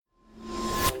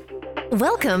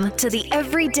Welcome to the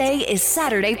Everyday is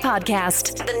Saturday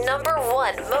podcast, the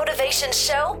 #1 motivation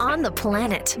show on the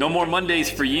planet. No more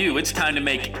Mondays for you. It's time to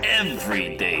make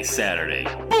every day Saturday.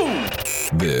 Boom!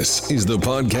 This is the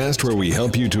podcast where we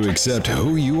help you to accept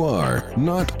who you are,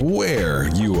 not where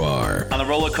you are. On the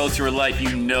roller coaster of life,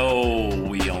 you know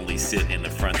we only sit in the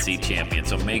front seat, champion.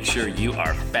 So make sure you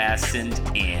are fastened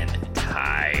in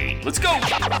tight. Let's go!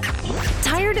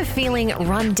 Tired of feeling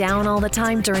run down all the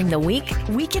time during the week?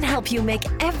 We can help you make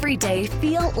every day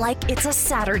feel like it's a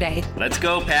Saturday. Let's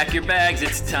go, pack your bags.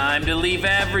 It's time to leave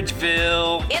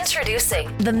Averageville.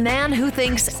 Introducing the man who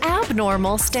thinks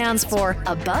abnormal stands for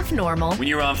above normal. When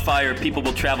you're on fire, people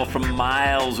will travel from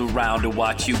miles around to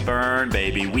watch you burn,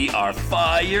 baby. We are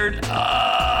fired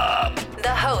up. The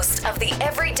host of the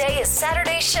Everyday is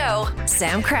Saturday show,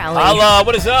 Sam Crowley. Holla,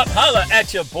 what is up? Holla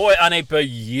at your boy on a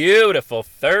beautiful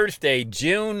Thursday,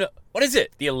 June, what is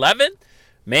it, the 11th?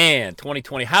 Man,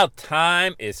 2020, how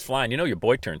time is flying. You know your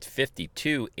boy turns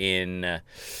 52 in,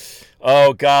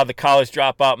 oh God, the college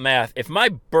dropout math. If my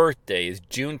birthday is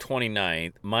June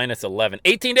 29th minus 11,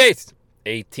 18 days.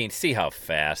 18. See how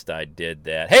fast I did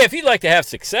that. Hey, if you'd like to have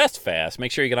success fast,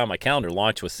 make sure you get on my calendar,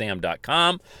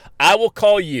 launchwithsam.com. I will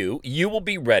call you. You will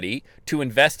be ready to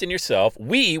invest in yourself.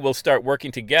 We will start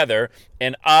working together,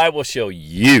 and I will show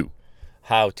you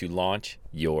how to launch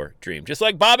your dream. Just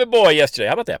like Bob and Boy yesterday.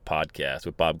 How about that podcast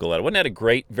with Bob Galetta? Wasn't that a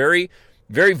great, very,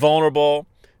 very vulnerable,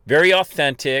 very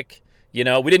authentic? You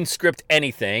know, we didn't script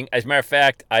anything. As a matter of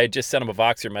fact, I had just sent him a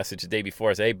Voxer message the day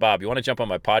before. I said, hey, Bob, you want to jump on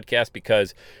my podcast?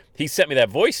 Because he sent me that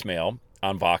voicemail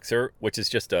on Voxer, which is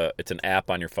just it's an app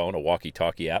on your phone, a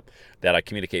walkie-talkie app that I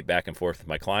communicate back and forth with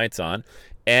my clients on.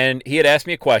 And he had asked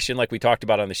me a question like we talked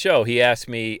about on the show. He asked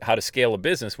me how to scale a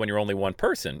business when you're only one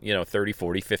person, 30,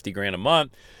 40, 50 grand a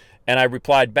month. And I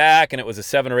replied back, and it was a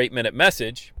 7 or 8 minute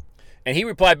message. And he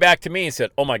replied back to me and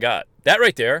said, oh my God, that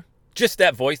right there, just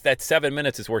that voice, that 7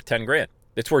 minutes is worth 10 grand.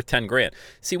 It's worth 10 grand.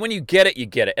 See, when you get it, you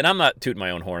get it. And I'm not tooting my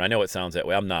own horn. I know it sounds that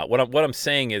way. I'm not. What I'm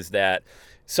saying is that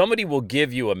somebody will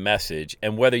give you a message,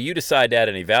 and whether you decide to add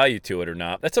any value to it or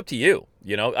not, that's up to you.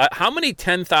 How many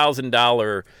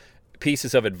 $10,000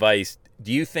 pieces of advice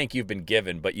do you think you've been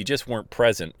given, but you just weren't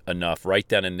present enough right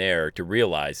then and there to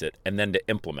realize it and then to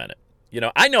implement it?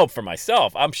 I know for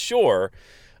myself, I'm sure.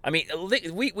 I mean,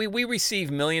 we receive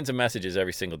millions of messages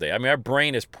every single day. I mean, our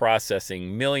brain is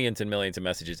processing millions and millions of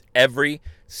messages every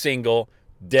single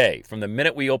day. From the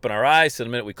minute we open our eyes to the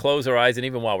minute we close our eyes, and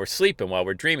even while we're sleeping, while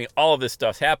we're dreaming, all of this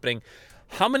stuff's happening.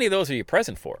 How many of those are you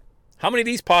present for? How many of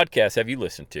these podcasts have you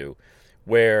listened to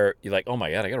where you're like, oh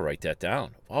my God, I got to write that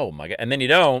down. Oh my God. And then you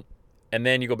don't. And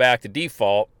then you go back to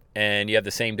default and you have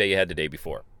the same day you had the day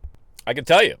before. I can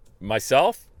tell you,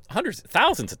 myself, hundreds,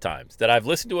 thousands of times that I've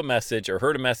listened to a message or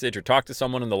heard a message or talked to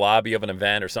someone in the lobby of an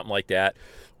event or something like that,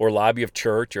 or lobby of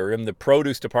church or in the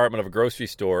produce department of a grocery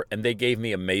store, and they gave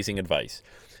me amazing advice.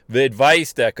 The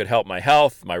advice that could help my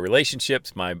health, my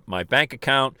relationships, my bank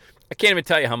account. I can't even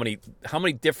tell you how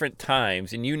many different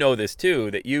times, and you know this too,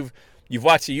 that you've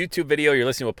watched a YouTube video, you're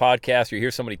listening to a podcast, or you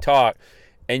hear somebody talk,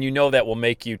 and you know that will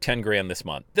make you 10 grand this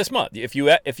month. This month, if you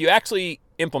actually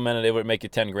implemented it, it would make you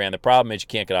 10 grand. The problem is you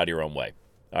can't get out of your own way.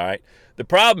 All right. The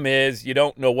problem is you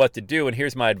don't know what to do. And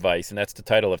here's my advice. And that's the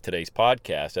title of today's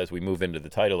podcast as we move into the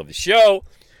title of the show.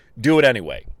 Do it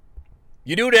anyway.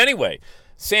 You do it anyway.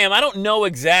 Sam, I don't know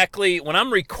exactly. When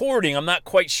I'm recording, I'm not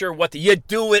quite sure you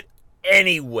do it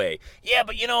anyway. Yeah,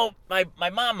 but my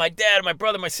mom, my dad, my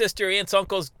brother, my sister, aunts,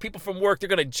 uncles, people from work, they're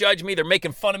going to judge me. They're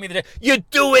making fun of me. You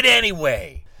do it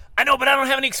anyway. I know, but I don't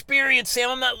have any experience, Sam.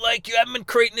 I'm not like you. I haven't been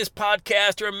creating this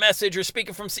podcast or a message or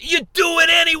speaking from. You do it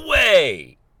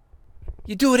anyway.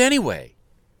 You do it anyway.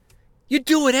 You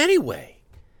do it anyway.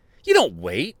 You don't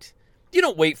wait. You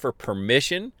don't wait for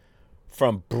permission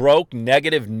from broke,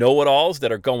 negative know-it-alls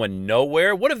that are going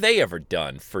nowhere. What have they ever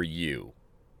done for you?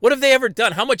 What have they ever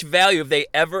done? How much value have they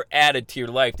ever added to your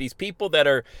life? These people that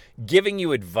are giving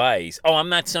you advice. Oh, I'm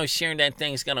not so sure that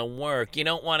thing's going to work. You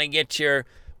don't want to get your...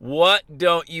 What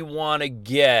don't you want to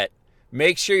get?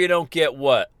 Make sure you don't get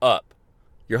what? Up.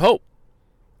 Your hope.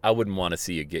 I wouldn't want to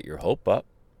see you get your hope up.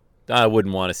 I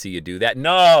wouldn't want to see you do that.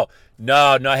 No.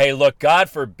 Hey, look, God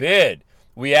forbid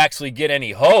we actually get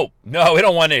any hope. No, we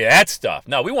don't want any of that stuff.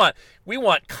 No, we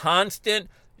want constant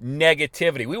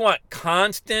negativity. We want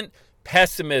constant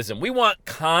pessimism. We want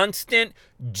constant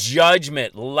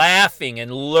judgment, laughing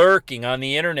and lurking on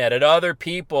the internet at other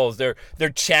people's, their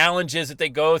challenges that they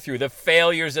go through, the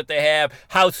failures that they have,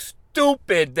 how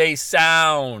stupid they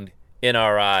sound in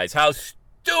our eyes, how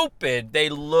stupid they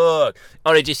look.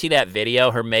 Oh, did you see that video?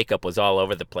 Her makeup was all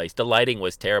over the place. The lighting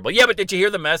was terrible. Yeah, but did you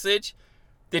hear the message?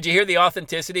 Did you hear the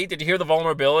authenticity? Did you hear the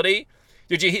vulnerability?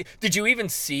 Did you even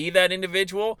see that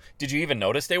individual? Did you even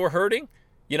notice they were hurting?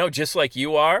 Just like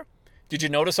you are. Did you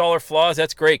notice all her flaws?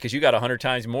 That's great because you got 100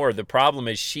 times more. The problem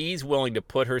is she's willing to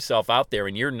put herself out there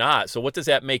and you're not. So what does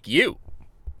that make you?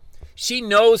 She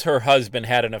knows her husband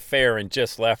had an affair and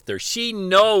just left her. She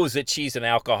knows that she's an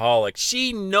alcoholic.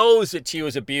 She knows that she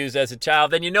was abused as a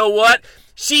child. And you know what?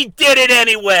 She did it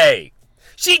anyway.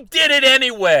 She did it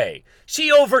anyway. She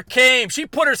overcame. She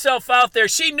put herself out there.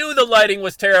 She knew the lighting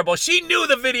was terrible. She knew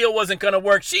the video wasn't going to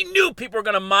work. She knew people were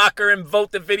going to mock her and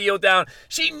vote the video down.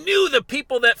 She knew the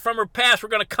people that from her past were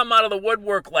going to come out of the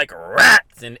woodwork like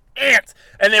rats and ants,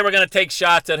 and they were going to take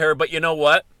shots at her. But you know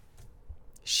what?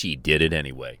 She did it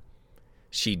anyway.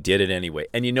 She did it anyway.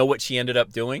 And you know what she ended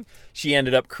up doing? She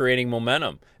ended up creating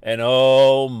momentum. And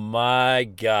oh my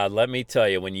God, let me tell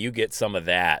you, when you get some of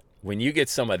that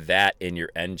in your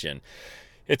engine,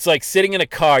 it's like sitting in a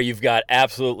car, you've got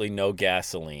absolutely no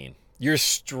gasoline. You're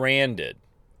stranded,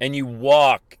 and you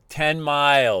walk 10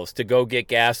 miles to go get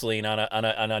gasoline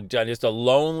on just a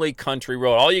lonely country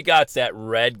road. All you got's that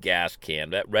red gas can.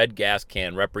 That red gas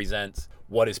can represents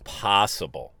what is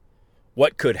possible,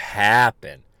 what could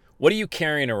happen. What are you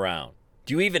carrying around?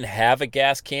 Do you even have a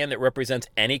gas can that represents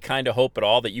any kind of hope at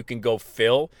all that you can go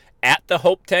fill at the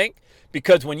hope tank?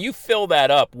 Because when you fill that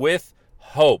up with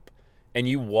hope, and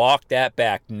you walk that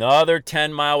back another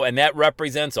 10 miles, and that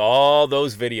represents all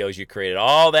those videos you created,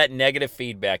 all that negative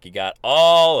feedback you got,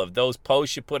 all of those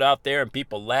posts you put out there and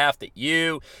people laughed at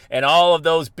you, and all of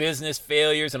those business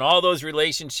failures and all those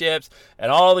relationships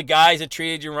and all the guys that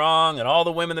treated you wrong and all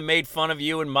the women that made fun of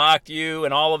you and mocked you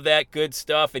and all of that good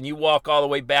stuff, and you walk all the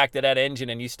way back to that engine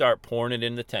and you start pouring it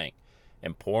in the tank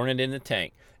and pouring it in the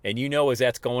tank. And you know as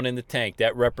that's going in the tank,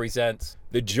 that represents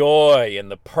the joy and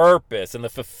the purpose and the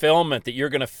fulfillment that you're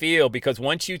going to feel, because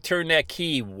once you turn that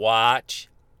key, watch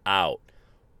out.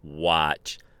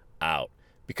 Watch out.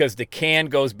 Because the can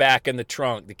goes back in the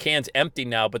trunk. The can's empty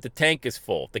now, but the tank is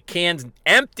full. The can's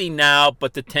empty now,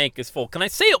 but the tank is full. Can I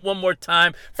say it one more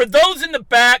time? For those in the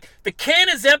back, the can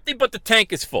is empty, but the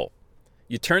tank is full.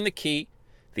 You turn the key,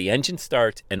 the engine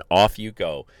starts, and off you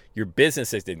go. Your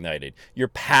business is ignited. Your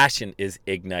passion is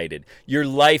ignited. Your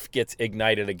life gets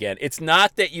ignited again. It's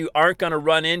not that you aren't going to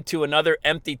run into another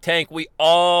empty tank. We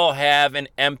all have an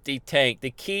empty tank.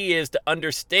 The key is to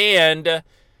understand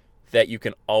that you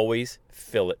can always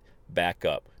fill it back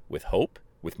up with hope,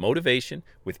 with motivation,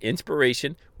 with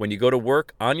inspiration, when you go to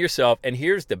work on yourself. And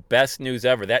here's the best news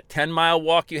ever. That 10-mile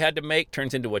walk you had to make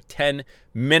turns into a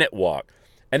 10-minute walk.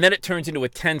 And then it turns into a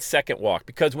 10-second walk,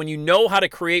 because when you know how to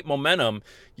create momentum,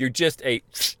 you're just a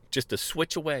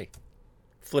switch away,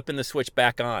 flipping the switch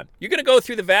back on. You're going to go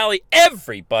through the valley.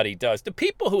 Everybody does. The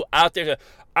people who out there say,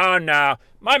 oh, no,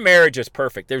 my marriage is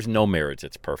perfect. There's no marriage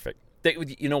that's perfect.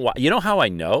 You know what? You know how I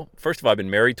know? First of all, I've been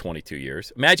married 22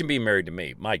 years. Imagine being married to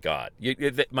me. My God.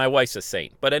 My wife's a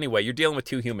saint. But anyway, you're dealing with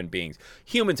two human beings.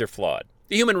 Humans are flawed.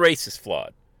 The human race is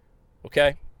flawed.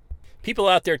 Okay? People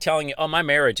out there telling you, oh, my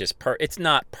marriage is it's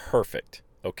not perfect,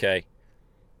 okay?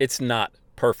 It's not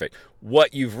perfect.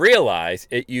 What you've realized,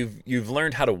 you've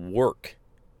learned how to work.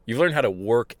 You've learned how to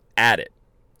work at it,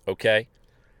 okay?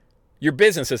 Your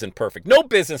business isn't perfect. No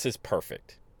business is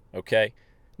perfect, okay?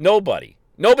 Nobody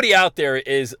out there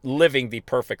is living the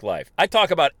perfect life. I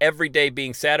talk about every day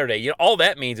being Saturday. All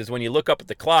that means is when you look up at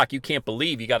the clock, you can't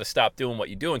believe you got to stop doing what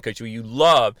you're doing because you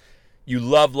love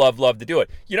to do it.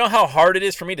 You know how hard it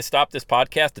is for me to stop this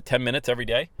podcast at 10 minutes every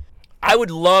day? I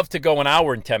would love to go an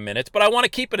hour and 10 minutes, but I want to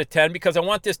keep it at 10 because I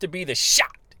want this to be the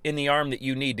shot in the arm that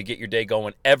you need to get your day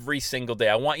going every single day.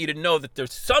 I want you to know that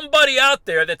there's somebody out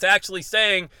there that's actually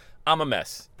saying, I'm a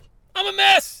mess. I'm a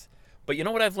mess. But you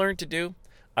know what I've learned to do?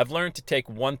 I've learned to take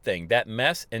one thing, that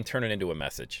mess, and turn it into a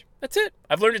message. That's it.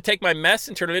 I've learned to take my mess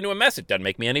and turn it into a message. Doesn't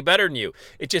make me any better than you.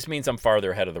 It just means I'm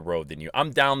farther ahead of the road than you.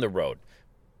 I'm down the road.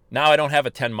 Now I don't have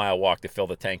a 10-mile walk to fill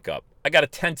the tank up. I got a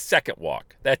 10-second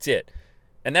walk. That's it.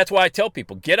 And that's why I tell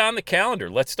people, get on the calendar.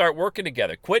 Let's start working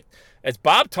together. Quit, as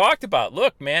Bob talked about.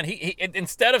 Look, man, he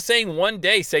instead of saying one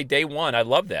day, say day one. I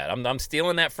love that. I'm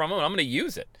stealing that from him. I'm going to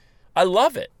use it. I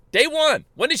love it. Day one.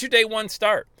 When does your day one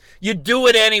start? You do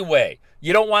it anyway.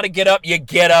 You don't want to get up, you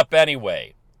get up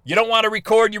anyway. You don't want to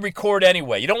record, you record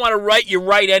anyway. You don't want to write, you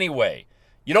write anyway.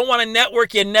 You don't want to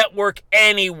network, you network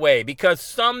anyway. Because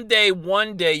someday,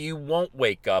 one day, you won't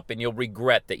wake up and you'll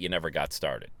regret that you never got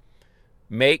started.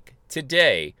 Make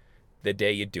today the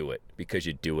day you do it, because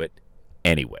you do it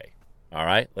anyway. All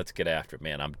right, let's get after it,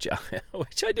 man. I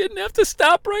wish I didn't have to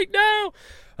stop right now.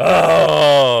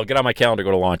 Oh, get on my calendar,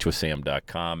 go to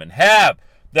launchwithsam.com and have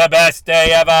the best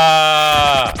day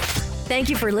ever. Thank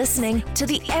you for listening to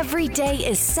the Every Day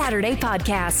is Saturday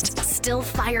podcast. Still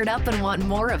fired up and want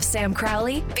more of Sam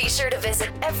Crowley? Be sure to visit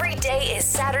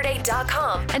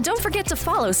everydayissaturday.com and don't forget to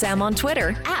follow Sam on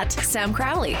Twitter @Sam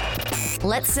Crowley.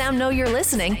 Let Sam know you're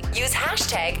listening. Use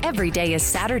hashtag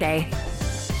EverydayIsSaturday.